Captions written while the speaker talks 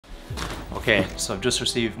Okay, so I've just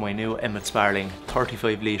received my new Emmet Sparling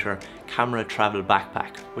 35 litre camera travel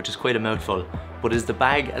backpack, which is quite a mouthful, but is the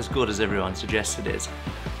bag as good as everyone suggests it is?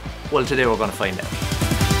 Well, today we're going to find out.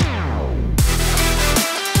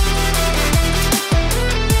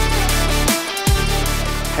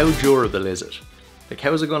 How durable is it? Like,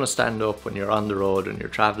 how is it going to stand up when you're on the road and you're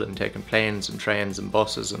travelling, taking planes and trains and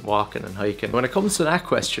buses and walking and hiking? When it comes to that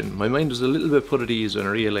question, my mind was a little bit put at ease when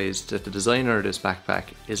I realised that the designer of this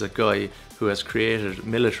backpack is a guy who has created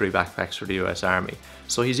military backpacks for the US Army.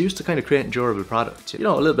 So he's used to kind of creating durable products, you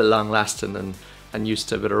know, a little bit long lasting and used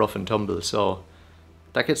to a bit of rough and tumble, so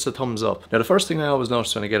that gets the thumbs up. Now the first thing I always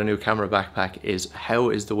notice when I get a new camera backpack is how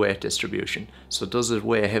is the weight distribution. So does it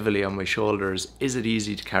weigh heavily on my shoulders? Is it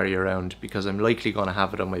easy to carry around? Because I'm likely going to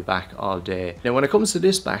have it on my back all day. Now when it comes to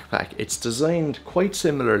this backpack, it's designed quite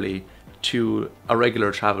similarly to a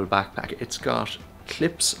regular travel backpack. It's got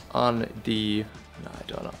clips on the... no,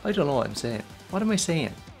 I don't know what I'm saying. What am I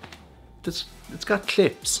saying? It's got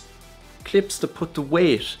clips. Clips to put the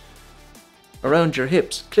weight around your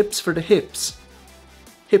hips. Clips for the hips.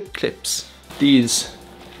 Hip clips. These,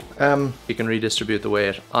 you can redistribute the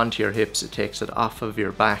weight onto your hips. It takes it off of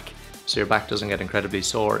your back, so your back doesn't get incredibly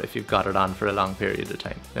sore if you've got it on for a long period of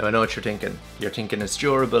time. Now I know what you're thinking. You're thinking it's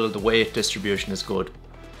durable, the weight distribution is good,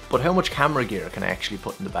 but how much camera gear can I actually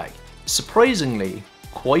put in the bag? Surprisingly,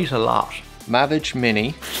 quite a lot. Mavic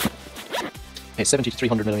Mini, a 70 to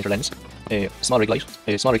 300mm lens, a small rig light,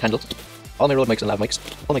 a small rig handle, all my road mics and lav mics,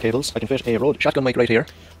 all my cables. I can fit a Rode shotgun mic right here.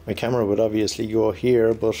 My camera would obviously go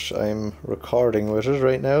here, but I'm recording with it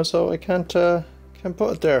right now, so I can't put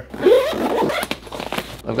it there.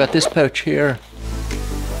 I've got this pouch here.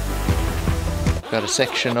 Got a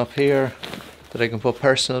section up here that I can put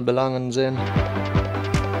personal belongings in.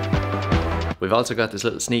 We've also got this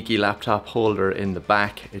little sneaky laptop holder in the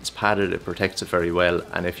back. It's padded, it protects it very well,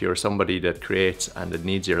 and if you're somebody that creates and that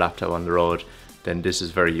needs your laptop on the road, then this is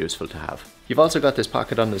very useful to have. You've also got this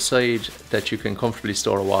pocket on the side that you can comfortably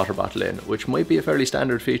store a water bottle in, which might be a fairly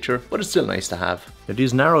standard feature, but it's still nice to have. Now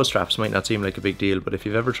these narrow straps might not seem like a big deal, but if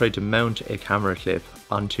you've ever tried to mount a camera clip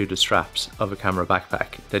onto the straps of a camera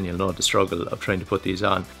backpack, then you'll know the struggle of trying to put these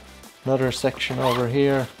on. Another section over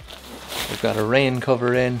here. We've got a rain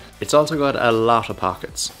cover in. It's also got a lot of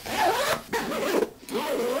pockets.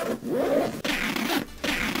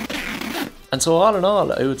 And so all in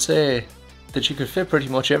all, I would say that you could fit pretty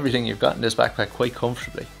much everything you've got in this backpack quite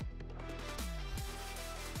comfortably.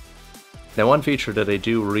 Now one feature that I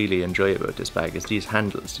do really enjoy about this bag is these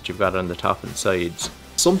handles that you've got on the top and sides.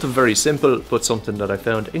 Something very simple, but something that I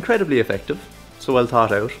found incredibly effective, so well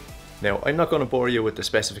thought out. Now I'm not going to bore you with the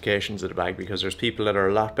specifications of the bag because there's people that are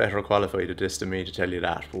a lot better qualified at this than me to tell you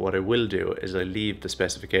that, but what I will do is I'll leave the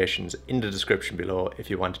specifications in the description below if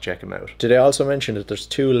you want to check them out. Did I also mention that there's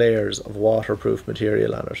 2 layers of waterproof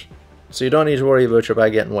material on it? So you don't need to worry about your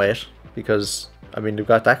bag getting wet because, I mean, they've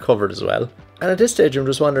got that covered as well. And at this stage I'm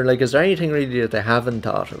just wondering, like, is there anything really that they haven't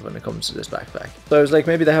thought of when it comes to this backpack? So I was like,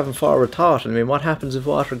 maybe they haven't forward thought. I mean, what happens if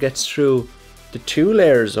water gets through the 2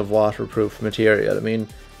 layers of waterproof material? I mean,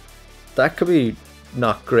 that could be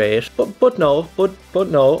not great, but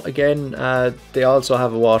no, again, they also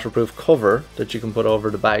have a waterproof cover that you can put over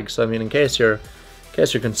the bag. So I mean, in case you're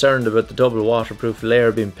concerned about the double waterproof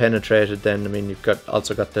layer being penetrated, then I mean, you've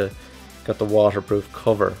also got the waterproof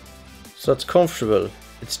cover. So it's comfortable,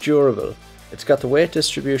 it's durable, it's got the weight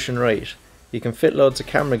distribution right, you can fit loads of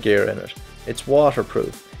camera gear in it, it's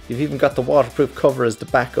waterproof, you've even got the waterproof cover as the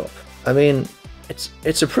backup. I mean,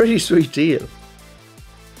 it's a pretty sweet deal.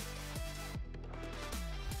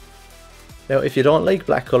 Now if you don't like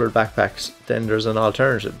black coloured backpacks, then there's an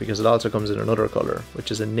alternative because it also comes in another colour,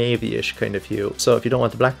 which is a navy-ish kind of hue. So if you don't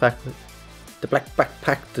want the black backpack,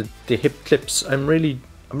 the hip clips, I'm really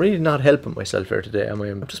not helping myself here today, am I?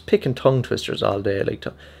 I'm just picking tongue twisters all day, like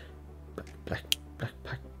black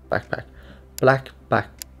backpack,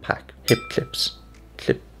 hip clips,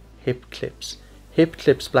 hip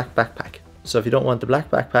clips, black backpack. So if you don't want the black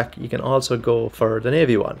backpack, you can also go for the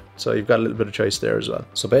navy one. So you've got a little bit of choice there as well.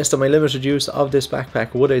 So based on my limited use of this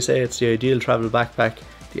backpack, would I say it's the ideal travel backpack?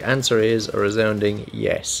 The answer is a resounding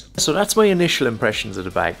yes. So that's my initial impressions of the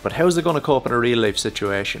bag, but how is it going to cope in a real life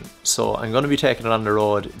situation? So I'm going to be taking it on the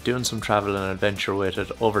road, doing some travel and adventure with it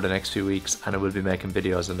over the next few weeks, and I will be making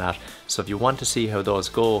videos on that. So if you want to see how those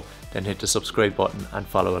go, then hit the subscribe button and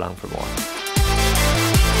follow along for more.